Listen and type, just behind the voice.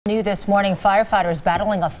New this morning, firefighters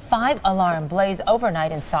battling a 5-alarm blaze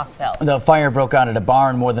overnight in Saukville. The fire broke out at a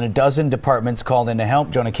barn. More than a dozen departments called in to help.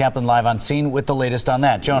 Jonah Kaplan live on scene with the latest on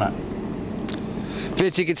that. Jonah.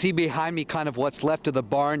 Fitz, you can see behind me kind of what's left of the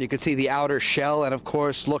barn. You can see the outer shell, and of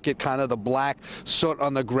course look at kind of the black soot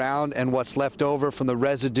on the ground and what's left over from the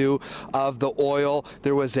residue of the oil.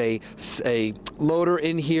 There was a loader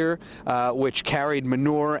in here which carried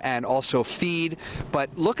manure and also feed.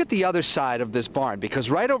 But look at the other side of this barn, because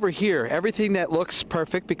right over here, everything that looks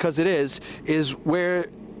perfect, because it is where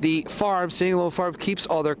the farm, Sandy Loam Farm, keeps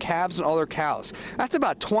all their calves and all their cows. That's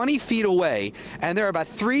about 20 feet away, and there are about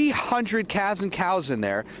 300 calves and cows in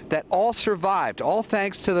there that all survived, all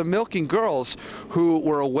thanks to the milking girls who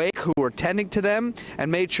were awake, who were tending to them,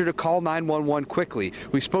 and made sure to call 911 quickly.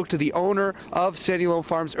 We spoke to the owner of Sandy Loam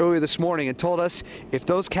Farms earlier this morning and told us if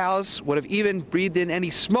those cows would have even breathed in any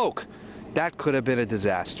smoke, that could have been a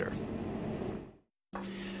disaster.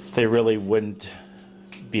 They really wouldn't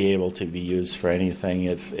be able to be used for anything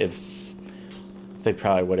if they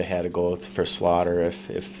probably would have had to go for slaughter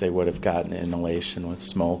if they would have gotten inhalation with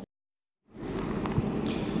smoke.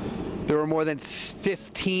 There were more than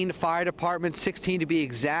 15 fire departments, 16 to be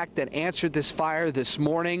exact, that answered this fire this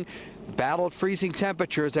morning. Battled freezing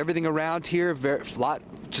temperatures, everything around here,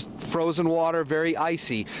 just frozen water, very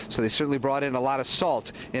icy. So they certainly brought in a lot of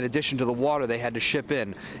salt in addition to the water they had to ship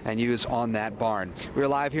in and use on that barn. We're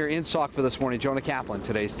live here in Saukville this morning. Jonah Kaplan,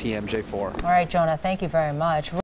 today's TMJ4. All right, Jonah, thank you very much.